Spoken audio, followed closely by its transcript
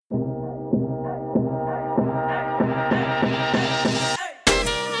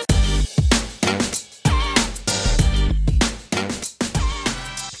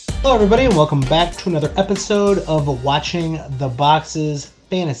Hello, everybody, and welcome back to another episode of Watching the Boxes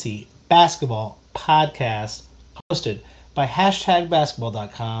Fantasy Basketball Podcast, hosted by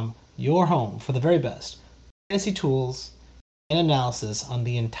 #basketball.com, your home for the very best fantasy tools and analysis on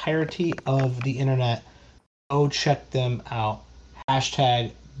the entirety of the internet. Go check them out.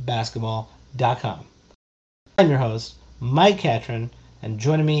 #basketball.com. I'm your host, Mike Catron, and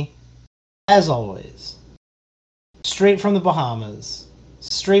joining me, as always, straight from the Bahamas,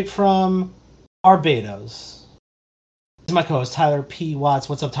 straight from Barbados, is my co-host Tyler P. Watts.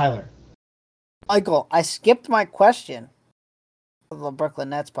 What's up, Tyler? Michael, I skipped my question of the Brooklyn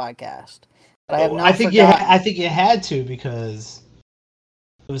Nets podcast, but I have not think forgotten. I think you had to because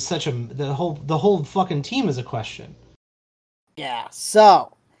it was such the whole fucking team is a question. Yeah.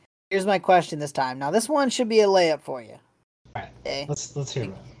 So here's my question this time. Now this one should be a layup for you. All right, Okay. let's hear it.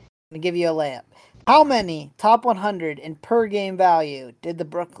 I'm gonna give you a layup. How many top 100 in per game value did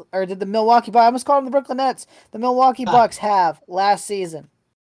the Milwaukee Bucks? I almost called them the Brooklyn Nets. The Milwaukee Bucks have last season.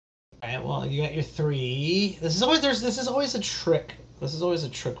 All right, well, you got your three. This is always a trick. This is always a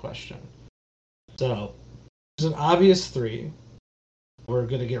trick question. So there's an obvious three we're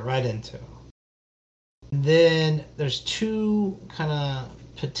gonna get right into. Then there's two kind of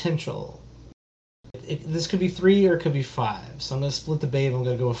potential. This could be three or it could be five. So I'm gonna split the babe. I'm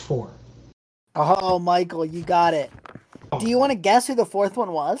gonna go with four. Oh, Michael, you got it. Do you want to guess who the fourth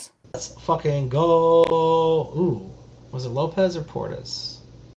one was? Let's fucking go. Ooh, was it Lopez or Portis?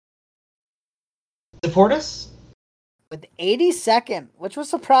 Is it Portis? With 82nd, which was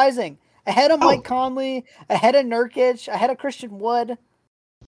surprising. Ahead of Mike Conley, ahead of Nurkic, ahead of Christian Wood.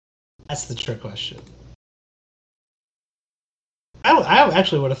 That's the trick question. I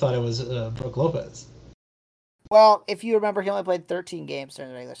actually would have thought it was Brook Lopez. Well, if you remember, he only played 13 games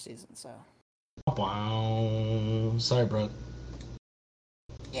during the regular season, so. Wow. Sorry, Brook.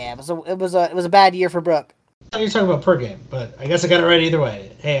 Yeah, it was a bad year for Brook. I thought you were talking about per game, but I guess I got it right either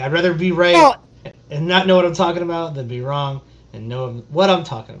way. Hey, I'd rather be right and not know what I'm talking about than be wrong and know what I'm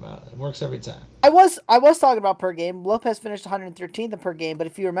talking about. It works every time. I was talking about per game. Lopez finished 113th in per game, but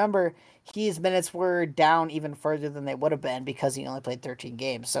if you remember, his minutes were down even further than they would have been because he only played 13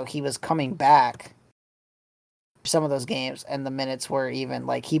 games. So he was coming back for some of those games, and the minutes were even.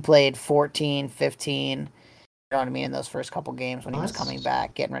 Like, he played 14, 15, you know what I mean, in those first couple games when he was coming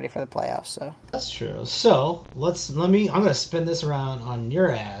back, getting ready for the playoffs. So that's true. So I'm gonna spin this around on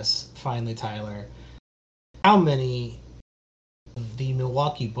your ass finally, Tyler. How many of the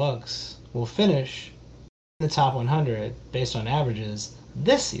Milwaukee Bucks will finish in the top 100 based on averages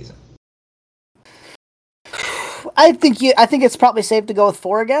this season? I think it's probably safe to go with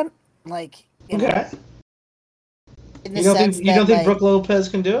 4 again. Like, you know, you don't think Brook Lopez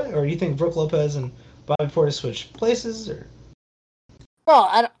can do it, or you think Brook Lopez and Bobby Portis switch places, or?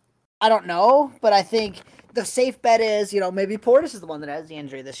 Well, I don't know, but I think the safe bet is, maybe Portis is the one that has the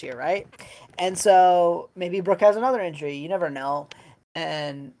injury this year, right? And so maybe Brook has another injury. You never know.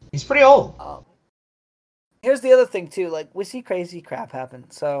 And he's pretty old. Here's the other thing too. Like, we see crazy crap happen.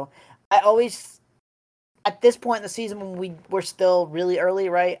 So I always, at this point in the season when we're still really early,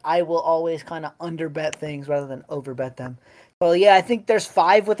 right? I will always kind of underbet things rather than overbet them. So yeah, I think there's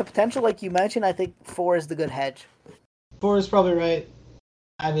 5 with the potential, like you mentioned. I think 4 is the good hedge. 4 is probably right.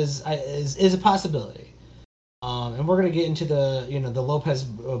 5 is a possibility. And we're gonna get into the the Lopez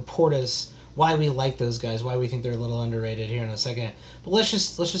Portis, why we like those guys, why we think they're a little underrated here in a second. But let's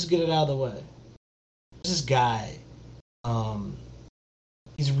just get it out of the way. This guy,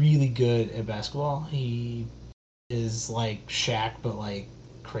 he's really good at basketball. He is like Shaq, but like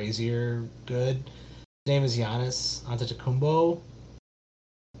crazier good. His name is Giannis Antetokounmpo,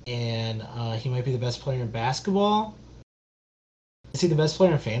 and he might be the best player in basketball. Is he the best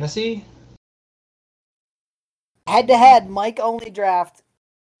player in fantasy? Head-to-head, Mike only draft.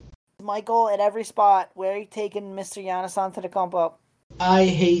 Michael at every spot. Where are you taking Mr. Giannis Antetokounmpo? I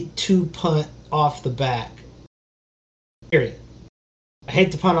hate to punt off the back. Period. I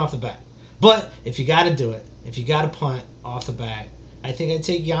hate to punt off the back. But if you got to do it, if you got to punt off the back, I think I'd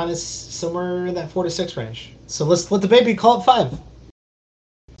take Giannis somewhere in that 4 to 6 range. So let's let the baby call it 5. A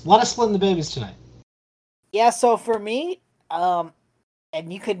lot of splitting the babies tonight. Yeah, so for me, and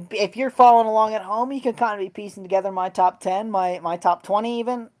you could, if you're following along at home, you can kind of be piecing together my top 10, my top 20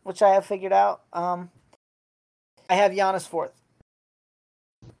 even, which I have figured out. I have Giannis 4th.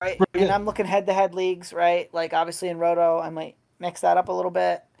 Right? And I'm looking head-to-head leagues, right? Like, obviously in Roto, I might mix that up a little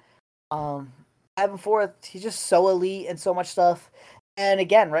bit. I have him 4th. He's just so elite and so much stuff. And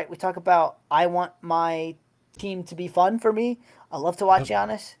again, right, we talk about I want my team to be fun for me. I love to watch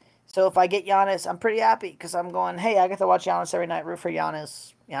Giannis. So if I get Giannis, I'm pretty happy because I'm going, hey, I get to watch Giannis every night, root for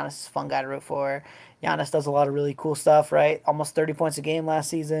Giannis. Giannis is a fun guy to root for. Giannis does a lot of really cool stuff, right? Almost 30 points a game last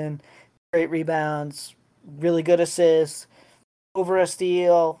season, great rebounds, really good assists, over a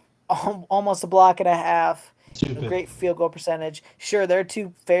steal, almost a block and a half, a great field goal percentage. Sure, there are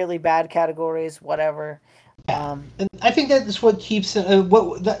two fairly bad categories, whatever. Yeah. And I think that's what keeps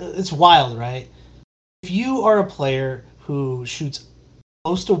it's wild, right? If you are a player who shoots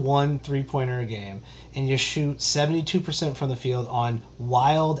close to 1 3-pointer a game and you shoot 72% from the field on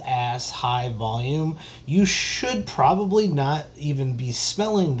wild ass high volume, you should probably not even be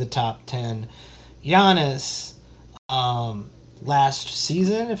smelling the top 10. Giannis, last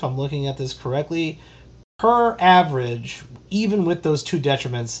season, if I'm looking at this correctly, per average, even with those two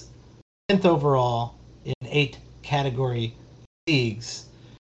detriments, 10th overall in 8 category leagues.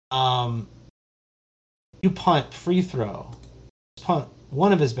 You punt, free throw, punt,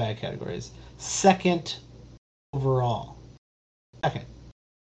 one of his bad categories, 2nd overall. 2nd.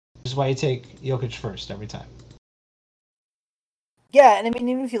 Which is why you take Jokic first every time. Yeah, and I mean,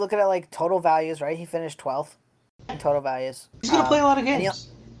 even if you look at it like total values, right? He finished 12th in total values. He's gonna play a lot of games.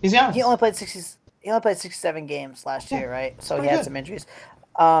 He's young. He only played 67 games last year, right? So he had some injuries.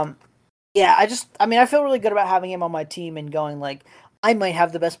 Yeah, I feel really good about having him on my team and going like, I might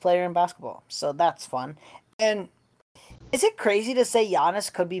have the best player in basketball. So that's fun. And is it crazy to say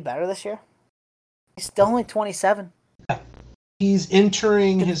Giannis could be better this year? He's still only 27. Yeah. He's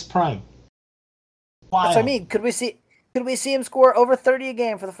entering his prime. Wow. That's what I mean. Could we see him score over 30 a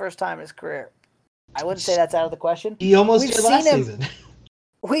game for the first time in his career? I wouldn't say that's out of the question. He almost did last season.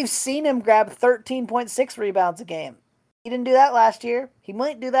 We've seen him grab 13.6 rebounds a game. He didn't do that last year. He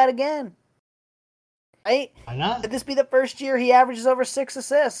might do that again. Right? Why not? Could this be the first year he averages over 6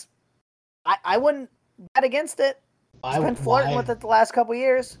 assists? I wouldn't bet against it. He's been flirting with it the last couple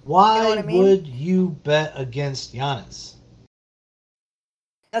years. Why you know what I mean? Would you bet against Giannis?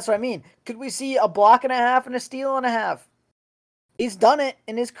 That's what I mean. Could we see a block and a half and a steal and a half? He's done it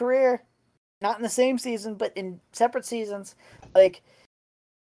in his career. Not in the same season, but in separate seasons. Like,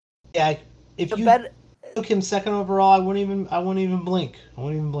 yeah, if you took him 2nd overall, I wouldn't even blink. I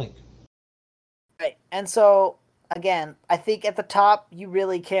wouldn't even blink. Right. And so, again, I think at the top, you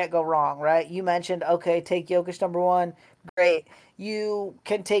really can't go wrong, right? You mentioned, okay, take Jokic number 1. Great. You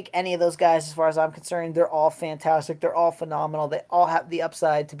can take any of those guys as far as I'm concerned. They're all fantastic. They're all phenomenal. They all have the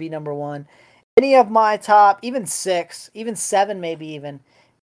upside to be number 1. Any of my top, even 6, even 7 maybe even,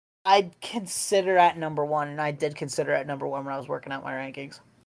 I'd consider at number 1, and I did consider at number 1 when I was working out my rankings.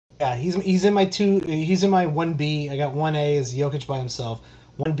 Yeah, he's in my 2. He's in my 1B. I got 1A is Jokic by himself.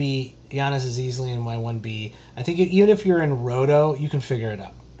 1B, Giannis is easily in my 1B. I think even if you're in Roto, you can figure it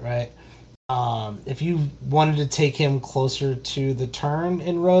out, right? If you wanted to take him closer to the turn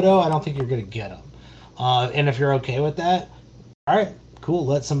in Roto, I don't think you're going to get him. And if you're okay with that, all right, cool.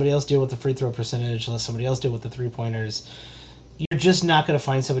 Let somebody else deal with the free throw percentage. Let somebody else deal with the 3-pointers. You're just not going to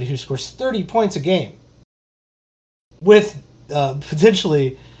find somebody who scores 30 points a game with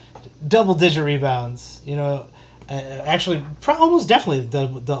potentially double-digit rebounds. You know, actually, almost definitely the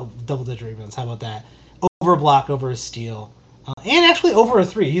double-digit rebounds. How about that? Over a block, over a steal, and actually over a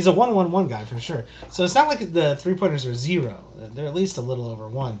 3. He's a 1-1-1 guy for sure. So it's not like the 3-pointers are 0. They're at least a little over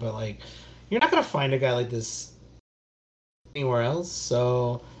 1. But like, you're not going to find a guy like this anywhere else.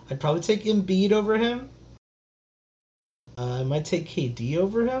 So I'd probably take Embiid over him. I might take KD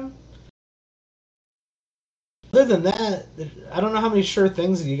over him. Other than that, I don't know how many sure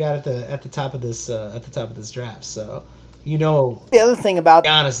things you got at the top of this draft. So, you know, the other thing about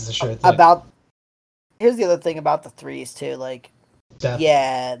Giannis is a sure thing. Here's the other thing about the 3s too. Like, definitely.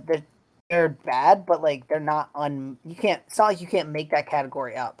 Yeah, they're bad, but like they're not you can't. It's not like you can't make that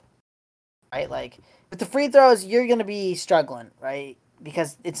category up, right? Like with the free throws, you're gonna be struggling, right?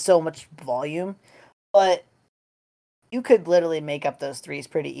 Because it's so much volume, but you could literally make up those 3s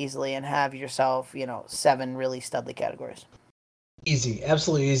pretty easily and have yourself, 7 really studly categories. Easy,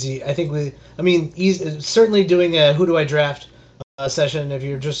 absolutely easy. I think certainly doing a Who Do I Draft session. If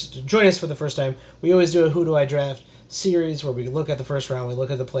you're just joining us for the first time, we always do a Who Do I Draft series where we look at the first round, we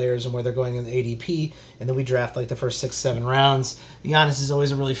look at the players and where they're going in the ADP, and then we draft like the first 6-7 rounds. Giannis is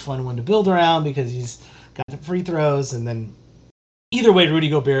always a really fun one to build around because he's got the free throws, and then either way, Rudy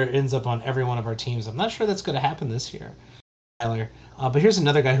Gobert ends up on every one of our teams. I'm not sure that's going to happen this year, Tyler. But here's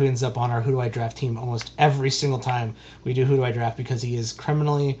another guy who ends up on our Who Do I Draft team almost every single time we do Who Do I Draft because he is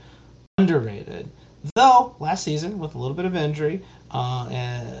criminally underrated. Though, last season, with a little bit of injury,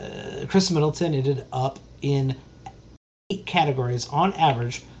 Chris Middleton ended up in 8 categories on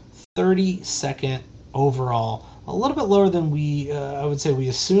average, 32nd overall a little bit lower than I would say we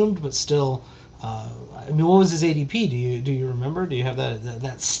assumed, but still. I mean, what was his ADP? Do you remember? Do you have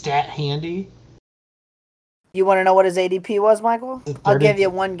that stat handy? You want to know what his ADP was, Michael? I'll give you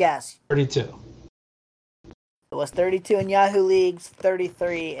one guess. 32. It was 32 in Yahoo Leagues,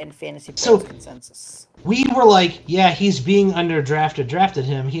 33 in Fantasy Pros Consensus. We were like, yeah, he's being underdrafted. Drafted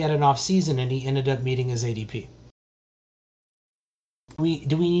him. He had an off season, and he ended up meeting his ADP.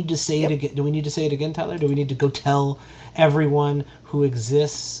 Do we need to say it again? Do we need to say it again, Tyler? Do we need to go tell everyone who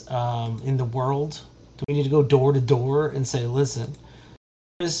exists in the world? Do we need to go door to door and say, listen,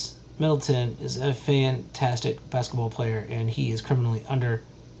 Khris Middleton is a fantastic basketball player, and he is criminally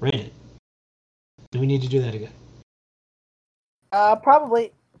underrated? Do we need to do that again?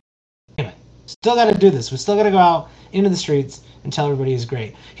 Probably. Anyway, still got to do this. We still got to go out into the streets and tell everybody he's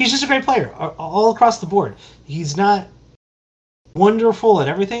great. He's just a great player all across the board. He's not wonderful at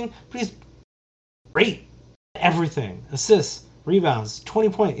everything, but he's great at everything. Assists, rebounds, 20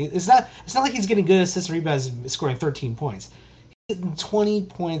 points. It's not like he's getting good assists and rebounds and scoring 13 points. He's getting 20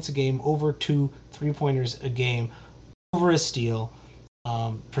 points a game, over 2 3-pointers a game, over a steal.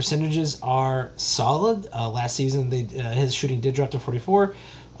 Percentages are solid. Last season, his shooting did drop to 44,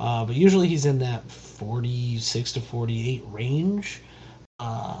 but usually he's in that 46 to 48 range.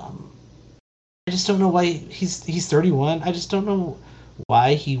 I just don't know why he's 31. I just don't know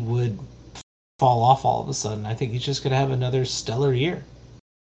why he would fall off all of a sudden. I think he's just going to have another stellar year.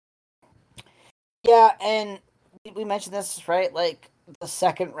 Yeah, and we mentioned this, right? Like, the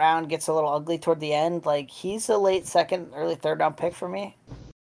second round gets a little ugly toward the end. Like, he's a late second, early third round pick for me.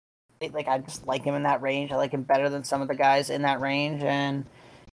 Like, I just like him in that range. I like him better than some of the guys in that range. And,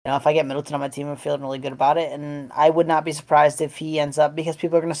 you know, if I get Middleton on my team, I'm feeling really good about it. And I would not be surprised if he ends up, because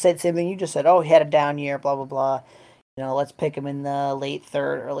people are going to say the same thing you just said. Oh, he had a down year, blah, blah, blah. You know, let's pick him in the late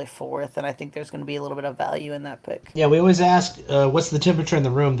third, early fourth. And I think there's going to be a little bit of value in that pick. Yeah, we always ask, what's the temperature in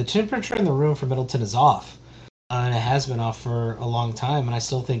the room? The temperature in the room for Middleton is off. And it has been off for a long time. And I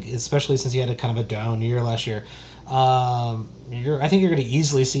still think, especially since he had a kind of a down year last year, I think you're going to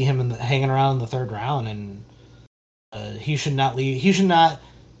easily see him hanging around in the third round. And he should not leave. He should not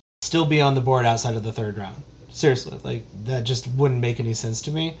still be on the board outside of the third round. Seriously, like, that just wouldn't make any sense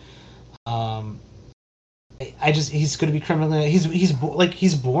to me. He's going to be criminally.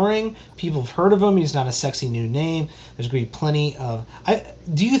 He's boring. People have heard of him. He's not a sexy new name. There's going to be plenty of.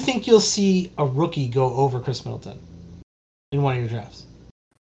 Do you think you'll see a rookie go over Khris Middleton in one of your drafts?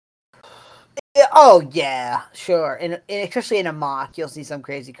 Oh yeah, sure. And especially in a mock, you'll see some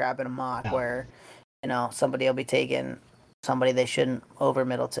crazy crap in a mock where, you know, somebody will be taking somebody they shouldn't over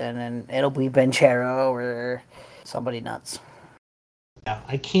Middleton, and it'll be Banchero or somebody nuts. Yeah,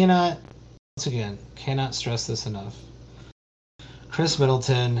 I cannot stress this enough. Khris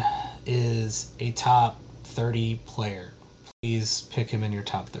Middleton is a top 30 player. Please pick him in your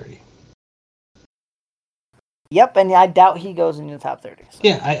top 30. Yep, and I doubt he goes in the top 30. So.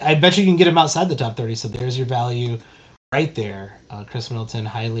 Yeah, I bet you can get him outside the top 30, so there's your value right there. Khris Middleton,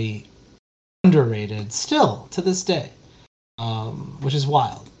 highly underrated still to this day, which is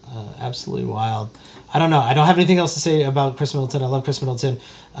wild. Absolutely wild. I don't know. I don't have anything else to say about Khris Middleton. I love Khris Middleton.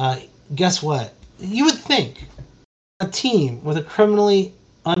 Guess what? You would think a team with a criminally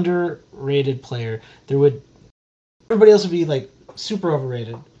underrated player, everybody else would be like super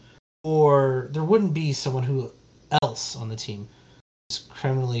overrated, or there wouldn't be someone who else on the team is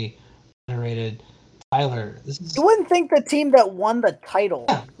criminally underrated. Tyler, you wouldn't think the team that won the title,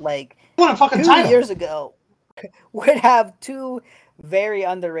 like won a fucking 2 title years ago, would have two very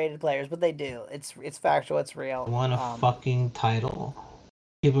underrated players, but they do. It's factual. It's real. Won a fucking title.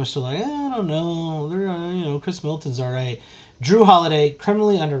 People are still like, I don't know. Khris Middleton's all right. Jrue Holiday,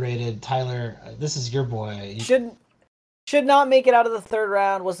 criminally underrated. Tyler, this is your boy. Should not make it out of the third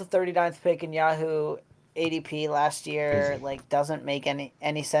round. Was the 39th pick in Yahoo ADP last year. Crazy. Like, doesn't make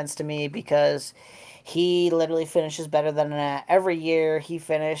any sense to me because he literally finishes better than that every year. He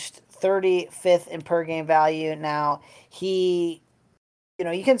finished 35th in per game value. Now he. You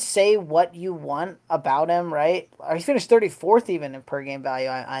know, you can say what you want about him, right? Or he finished 34th even in per game value.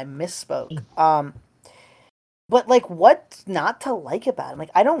 I misspoke. But, like, what's not to like about him? Like,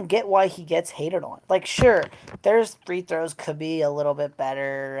 I don't get why he gets hated on. Like, sure, there's free throws could be a little bit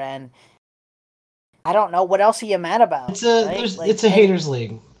better, and I don't know. What else are you mad about? It's a haters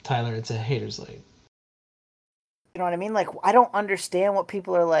league, Tyler. It's a haters league. You know what I mean? Like, I don't understand what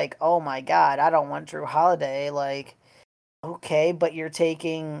people are like, oh, my God, I don't want Jrue Holiday. Like, okay, but you're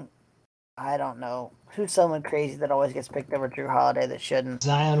taking, I don't know, who's someone crazy that always gets picked over Jrue Holiday that shouldn't?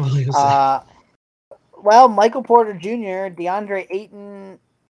 Zion Williamson. Well, Michael Porter Jr., DeAndre Ayton,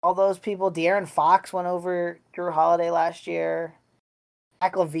 all those people. De'Aaron Fox went over Drew Holiday last year.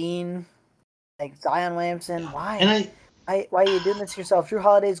 Zach LaVine, like Zion Williamson. Why? Why are you doing this to yourself? Drew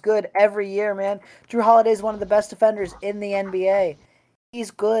Holiday's good every year, man. Drew Holiday's one of the best defenders in the NBA.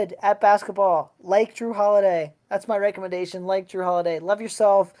 He's good at basketball. Like Drew Holiday. That's my recommendation. Like Drew Holiday. Love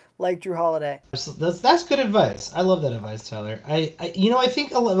yourself. Like Drew Holiday. That's good advice. I love that advice, Tyler. I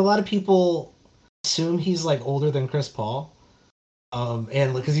think a lot of people assume he's like older than Chris Paul.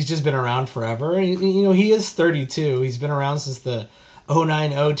 And because he's just been around forever. He is 32. He's been around since the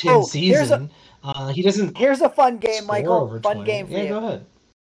 09-010 season. He doesn't. Here's a fun game, Michael. Over fun 20. game for you. Go ahead.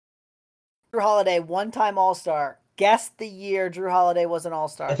 Drew Holiday, one-time All-Star. Guess the year Drew Holiday was an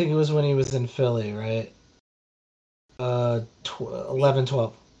All-Star. I think it was when he was in Philly, right? 11,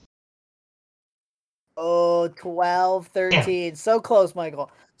 12. Oh, 12, 13. Yeah. So close,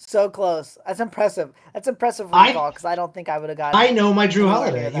 Michael. So close. That's impressive. That's impressive recall because I don't think I would have gotten. I know my Drew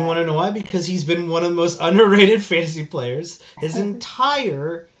Holiday. You want to know why? Because he's been one of the most underrated fantasy players his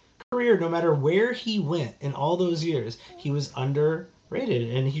entire career. No matter where he went in all those years, he was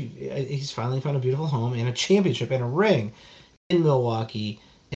underrated, and he's finally found a beautiful home and a championship and a ring in Milwaukee.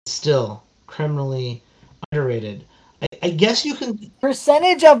 It's still criminally underrated. I guess you can.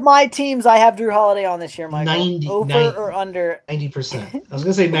 Percentage of my teams I have Drew Holiday on this year, Michael. 90, over 90, or under 90%. I was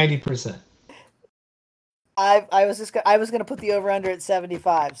gonna say 90%. I was gonna put the over under at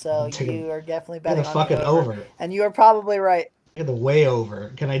 75. So you are definitely betting on the over. And you are probably right. Get the way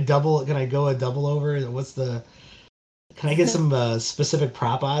over. Can I go a double over? Can I get some specific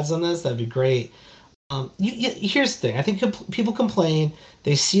prop odds on this? That'd be great. Here's the thing. I think people complain.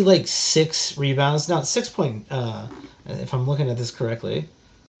 They see like 6 rebounds. Now 6 point. If I'm looking at this correctly,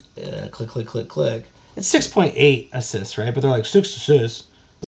 click. It's 6.8 assists, right? But they're like 6 assists.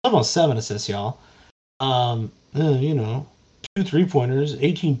 Almost 7 assists, y'all. 2 3-pointers,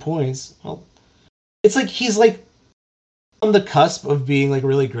 18 points. Well, it's like he's like on the cusp of being like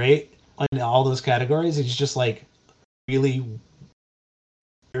really great in all those categories. He's just like really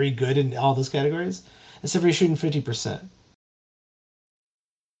very good in all those categories, except for he's shooting 50%.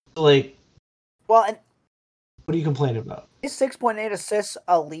 Like, well, and what are you complaining about? Is 6.8 assists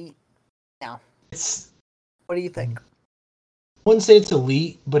elite now? What do you think? I wouldn't say it's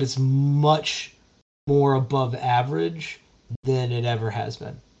elite, but it's much more above average than it ever has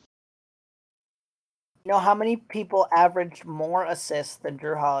been. You know how many people averaged more assists than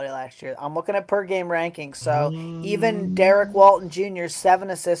Drew Holiday last year? I'm looking at per game rankings, so even Derek Walton Jr.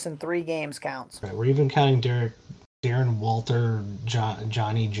 7 assists in 3 games counts. Right, we're even counting Darren Walter,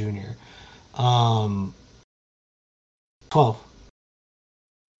 Johnny Jr. 12.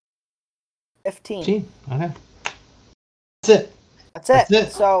 15. Okay. That's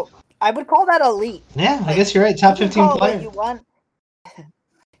it. So I would call that elite. Yeah, I guess you're right. Top 15 player. You want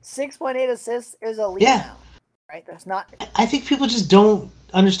 6.8 assists is elite now. Right? That's not. I think people just don't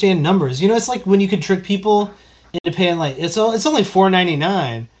understand numbers. It's like when you can trick people into paying like it's only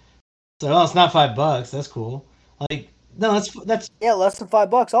 $4.99. So it's not $5. That's cool. Like no, that's less than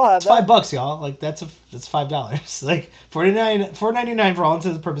 $5. I'll have that. $5, y'all. Like that's $5. Like $4.99 for all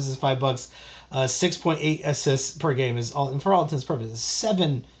intents and purposes, $5. 6.8 assists per game is all, and for all intents and purposes,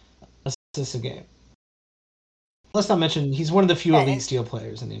 7 assists a game. Let's not mention he's one of the few elite steal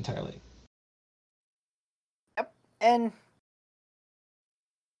players in the entire league. Yep, and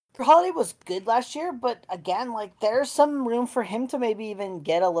Holiday was good last year, but again, like there's some room for him to maybe even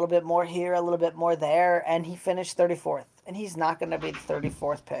get a little bit more here, a little bit more there, and he finished 34th, and he's not going to be the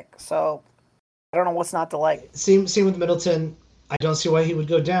 34th pick. So I don't know what's not to like. Same with Middleton. I don't see why he would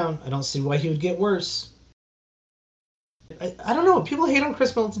go down. I don't see why he would get worse. I don't know. People hate on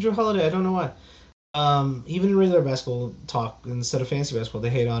Chris Middleton, Drew Holiday. I don't know why. Even in regular basketball talk, instead of fantasy basketball, they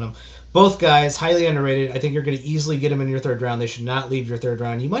hate on him. Both guys, highly underrated. I think you're going to easily get them in your 3rd round. They should not leave your 3rd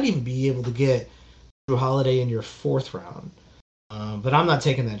round. You might even be able to get Drew Holiday in your 4th round. But I'm not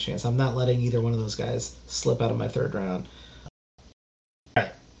taking that chance. I'm not letting either one of those guys slip out of my 3rd round. All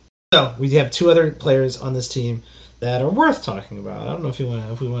right. So we have 2 other players on this team that are worth talking about. I don't know if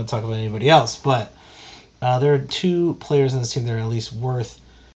we want to talk about anybody else, but there are 2 players on this team that are at least worth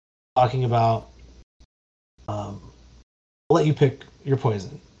talking about. I'll let you pick your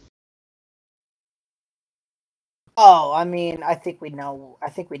poison. Oh, I mean, I think we know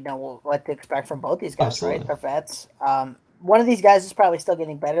what to expect from both these guys, Absolutely. Right? They're vets. One of these guys is probably still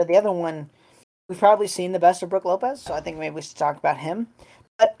getting better. The other one, we've probably seen the best of Brook Lopez, so I think maybe we should talk about him.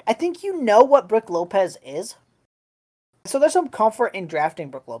 But I think you know what Brook Lopez is. So there's some comfort in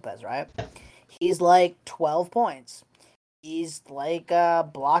drafting Brook Lopez, right? He's like 12 points. He's like a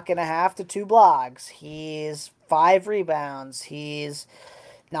block and a half to 2 blocks. He's 5 rebounds. He's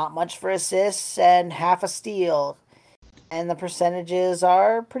not much for assists, and half a steal. And the percentages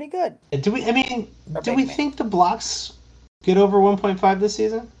are pretty good. Do we think the blocks get over 1.5 this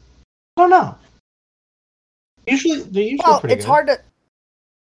season? I don't know. They're usually pretty good.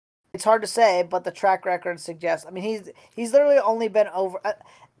 It's hard to say, but the track record suggests. I mean, he's literally only been over.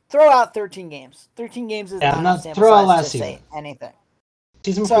 Throw out 13 games. 13 games is not enough sample throw out size last to season. say anything.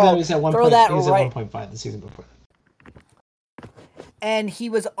 Season before that, he was at 1. He was at 1.5 the season before. And he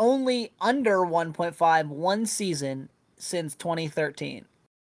was only under 1.5 one season since 2013.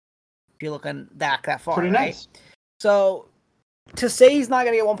 If you're looking back that far, pretty right? Nice. So to say he's not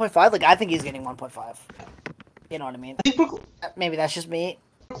going to get 1.5, like I think he's getting 1.5. You know what I mean? I think maybe that's just me.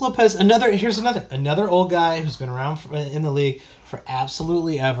 Brook Lopez, another old guy who's been around in the league for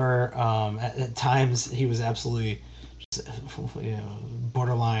absolutely ever. At times, he was absolutely,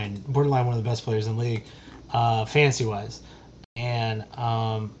 borderline one of the best players in the league, fantasy wise, and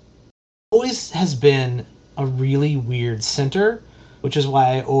always has been a really weird center, which is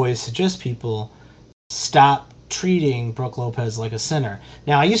why I always suggest people stop treating Brook Lopez like a center.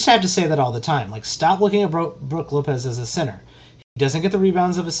 Now, I used to have to say that all the time, like stop looking at Brook Lopez as a center. He doesn't get the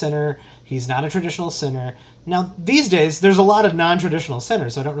rebounds of a center. He's not a traditional center. Now, these days, there's a lot of non-traditional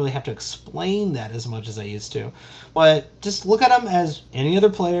centers, so I don't really have to explain that as much as I used to. But just look at him as any other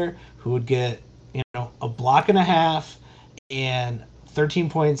player who would get, a block and a half and 13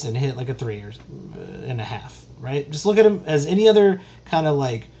 points and hit like a 3 and a half, right? Just look at him as any other kind of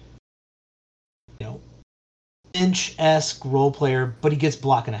like, bench-esque role player, but he gets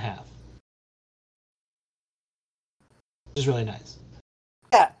block and a half. Which is really nice.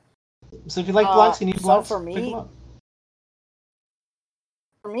 Yeah. So if you like blocks, you need blocks. So pick him up.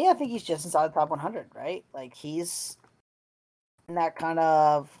 For me, I think he's just inside the top 100, right? Like he's in that kind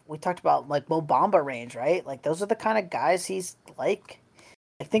of, we talked about like Mo Bamba range, right? Like those are the kind of guys he's like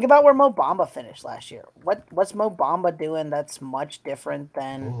think about where Mo Bamba finished last year. What's Mo Bamba doing that's much different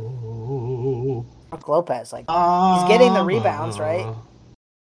than Brook Lopez? Like he's getting the rebounds, right?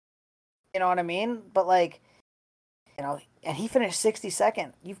 You know what I mean? But like, and he finished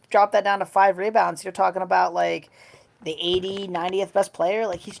 62nd. You've dropped that down to 5 rebounds. You're talking about like the 90th best player.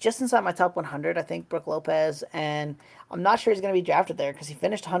 Like he's just inside my top 100, I think, Brook Lopez. And I'm not sure he's going to be drafted there because he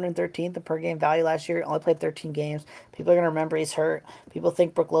finished 113th in per game value last year. Only played 13 games. People are going to remember he's hurt. People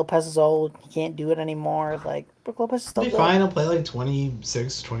think Brook Lopez is old. He can't do it anymore. Like Brook Lopez is still good. Fine. He'll play like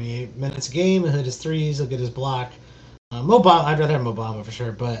 26, 28 minutes a game. He'll hit his threes. He'll get his block. Mo Bamba, I'd rather have Mo Bamba for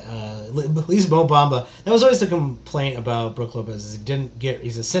sure, but at least Mo Bamba. That was always the complaint about Brook Lopez. Is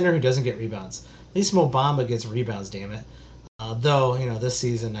he's a center who doesn't get rebounds. At least Mo Bamba gets rebounds. Damn it. Though this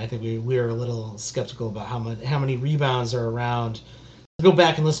season, I think we are a little skeptical about how many rebounds are around. Go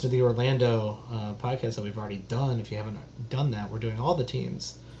back and listen to the Orlando podcast that we've already done. If you haven't done that, we're doing all the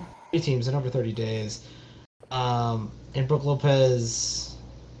teams, 3 teams in over 30 days. And Brook Lopez,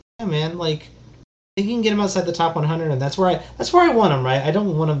 yeah, man, like. I think you can get him outside the top 100, and that's where I want him, right? I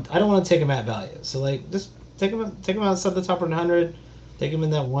don't want to take him at value. So like, just take him outside the top 100. Take him in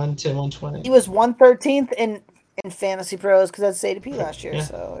that 110, 120. He was 113th in Fantasy Pros because that's ADP last year. Yeah.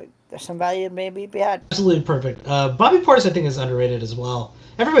 So there's some value maybe be had. Absolutely perfect. Bobby Portis, I think, is underrated as well.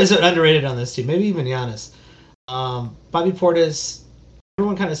 Everybody's underrated on this team, maybe even Giannis. Bobby Portis,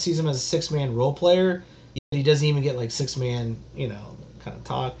 everyone kind of sees him as a 6-man role player. He doesn't even get like 6-man, kind of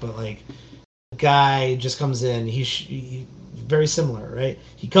talk, but like. Guy just comes in. He very similar, right?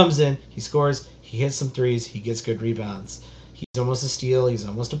 He comes in, he scores, he hits some threes, he gets good rebounds. He's almost a steal, he's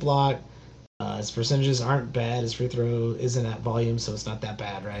almost a block. His percentages aren't bad. His free throw isn't at volume, so it's not that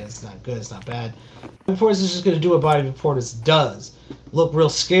bad, right? It's not good, it's not bad. Portis is just going to do what Bobby Portis does. Look real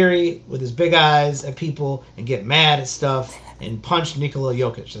scary with his big eyes at people and get mad at stuff and punch Nikola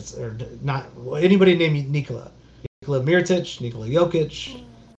Jokic. Or not anybody named Nikola. Nikola Mirotic, Nikola Jokic.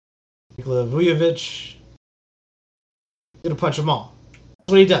 Nikola Vujovic, he's going to punch them all.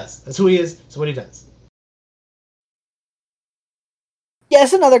 That's what he does. That's who he is. That's what he does. Yeah,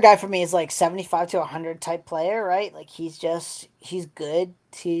 it's another guy for me. Is like 75 to 100 type player, right? Like he's good.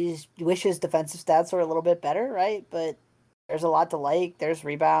 You wish his defensive stats were a little bit better, right? But there's a lot to like. There's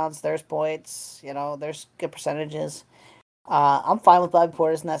rebounds. There's points. There's good percentages. I'm fine with Bobby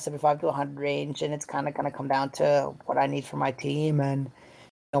Portis in that 75 to 100 range, and it's kind of going to come down to what I need for my team and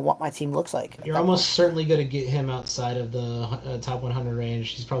what my team looks like. You're almost certainly going to get him outside of the top 100 range.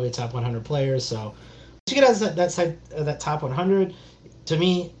 He's probably a top 100 player. So once you get out that top 100, to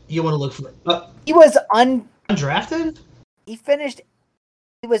me, you want to look for. He was undrafted. He finished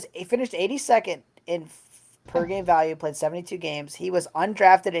 82nd in per game value, played 72 games. He was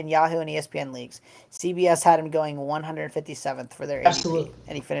undrafted in Yahoo and ESPN leagues. CBS had him going 157th for their ADP,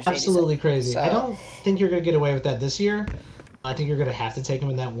 and he finished 87th. Absolutely crazy. So, I don't think you're going to get away with that this year. I think you're going to have to take him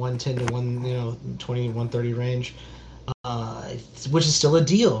in that 110 to 120, 130 range, which is still a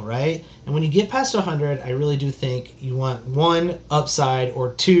deal, right? And when you get past 100, I really do think you want one, upside,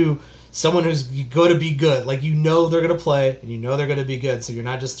 or two, someone who's going to be good. Like, you know they're going to play, and you know they're going to be good, so you're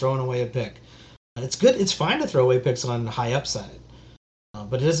not just throwing away a pick. It's good. It's fine to throw away picks on high upside,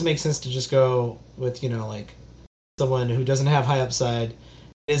 but it doesn't make sense to just go with like someone who doesn't have high upside,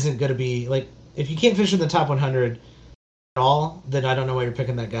 isn't going to be like, if you can't finish in the top 100 at all, then I don't know why you're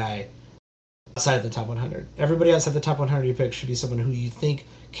picking that guy outside of the top 100. Everybody outside the top 100 you pick should be someone who you think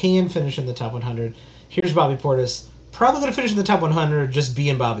can finish in the top 100. Here's Bobby Portis, probably going to finish in the top 100 just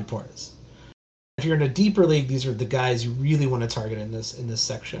being Bobby Portis. If you're in a deeper league, these are the guys you really want to target in this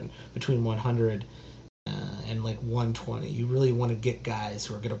section between 100 and like 120. You really want to get guys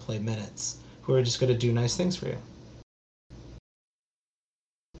who are going to play minutes, who are just going to do nice things for you.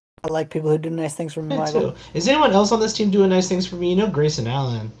 I like people who do nice things for me, Michael. Too. Is anyone else on this team doing nice things for me? Grayson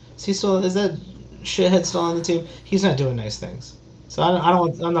Allen. Is that shithead still on the team? He's not doing nice things. So I'm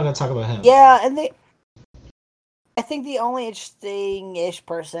not going to talk about him. Yeah, and I think the only interesting-ish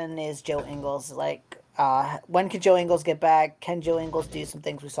person is Joe Ingles. Like, when can Joe Ingles get back? Can Joe Ingles do some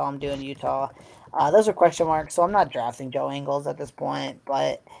things we saw him do in Utah? Those are question marks, so I'm not drafting Joe Ingles at this point.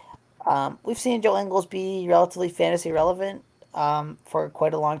 But we've seen Joe Ingles be relatively fantasy relevant for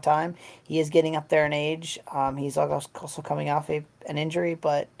quite a long time. He is getting up there in age. He's also coming off an injury,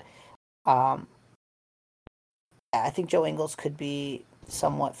 but I think Joe Ingles could be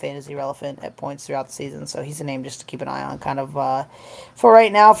somewhat fantasy relevant at points throughout the season, so he's a name just to keep an eye on. Kind of for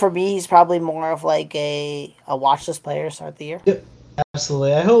right now, for me, he's probably more of like a watch list player to start the year. Yep,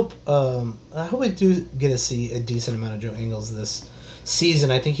 absolutely. I hope we do get to see a decent amount of Joe Ingles this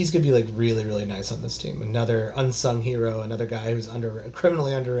season. I think he's gonna be like really, really nice on this team. Another unsung hero, another guy who's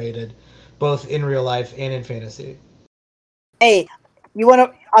criminally underrated, both in real life and in fantasy. Hey,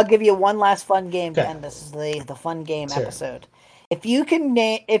 I'll give you one last fun game to end. This is the fun game episode. If you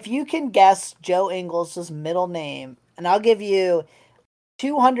can guess Joe Ingles' middle name, and I'll give you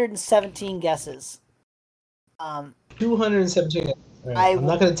 217 guesses. 217. Right, I'm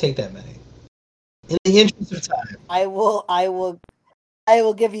not going to take that many. In the interest of time, I will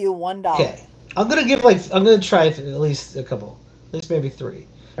give you $1. Okay, I'm gonna try at least a couple, at least maybe 3.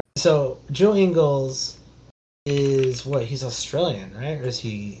 So Joe Ingles is what? He's Australian, right? Or is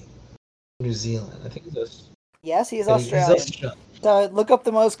he New Zealand? I think he's. Yes, he's Australian. So look up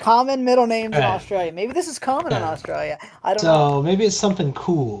the most common middle names in Australia. Maybe this is common in Australia. I don't know. So maybe it's something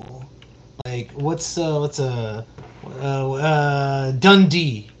cool. Like what's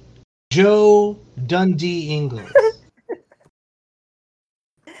Dundee? Joe Dundee Ingles.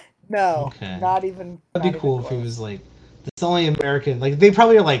 No, not even. That'd be cool if he was like, it's the only American. Like they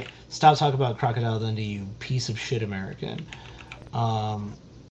probably are like, stop talking about Crocodile Dundee, you piece of shit American.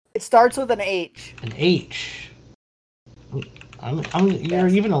 It starts with an H. An H. You're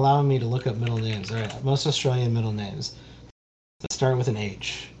even allowing me to look up middle names. All right, most Australian middle names. Let's start with an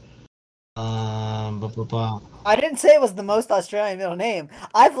H. I didn't say it was the most Australian middle name.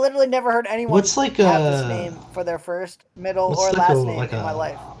 I've literally never heard anyone have this name for their first, middle, or last name in my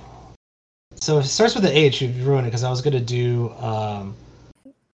life. So if it starts with an H, you've ruined it because I was gonna do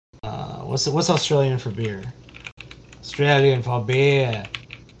what's Australian for beer? Australian for beer.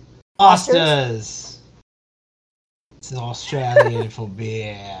 Foster's. It's Australian for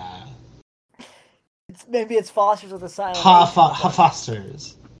beer. Maybe it's Foster's with a silent.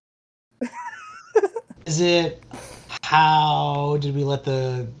 Foster's. Is it how did we let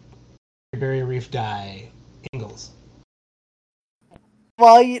the Barrier Reef die? Ingles.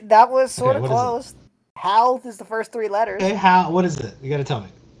 Well, that was sort of close. Howth is the first 3 letters. Okay, what is it? You gotta tell me.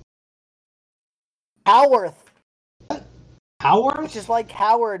 Howarth. What? Howarth? Which is like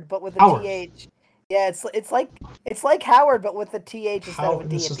Howard, but with a TH. Yeah, it's like Howard, but with a TH instead of a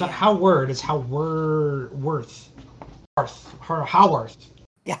D. So it's not Howard, it's Howarth. Howarth.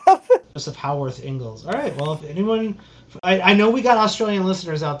 Yeah. Joseph Howarth Ingles. All right. Well, if anyone, I know we got Australian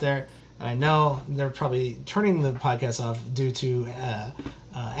listeners out there, and I know they're probably turning the podcast off due to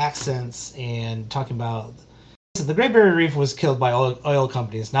accents and talking about. Listen, the Great Barrier Reef was killed by oil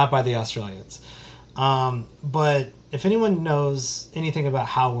companies, not by the Australians. But if anyone knows anything about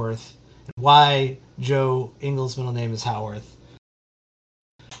Howarth and why Joe Ingles' middle name is Howarth,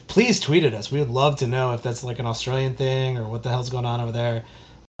 please tweet at us. We would love to know if that's like an Australian thing or what the hell's going on over there.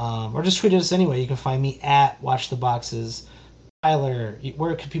 Or just tweet at us anyway. You can find me at Watch the Boxes. Tyler,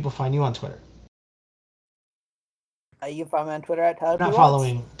 where can people find you on Twitter? You can find me on Twitter at Tyler If you're P. not Watts.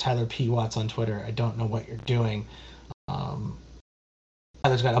 following Tyler P. Watts on Twitter, I don't know what you're doing.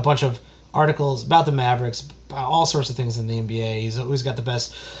 Tyler's got a bunch of articles about the Mavericks, about all sorts of things in the NBA. He's always got the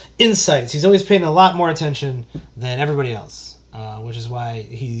best insights. He's always paying a lot more attention than everybody else, which is why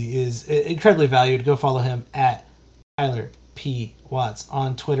he is incredibly valued. Go follow him at Tyler P. Watts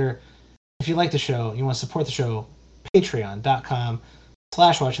on Twitter. If you like the show, you want to support the show,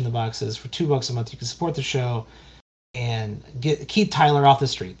 patreon.com/watchingtheboxes. For $2 a month, you can support the show and keep Tyler off the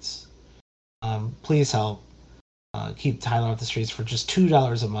streets. Please help keep Tyler off the streets for just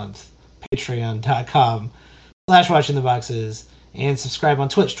 $2 a month. Patreon.com/watchingtheboxes and subscribe on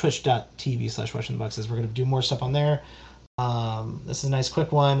Twitch, twitch.tv/watchingtheboxes. We're going to do more stuff on there. This is a nice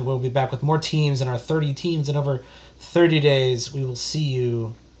quick one. We'll be back with more teams in our 30 teams in over 30 days. We will see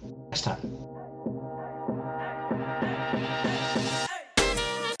you next time.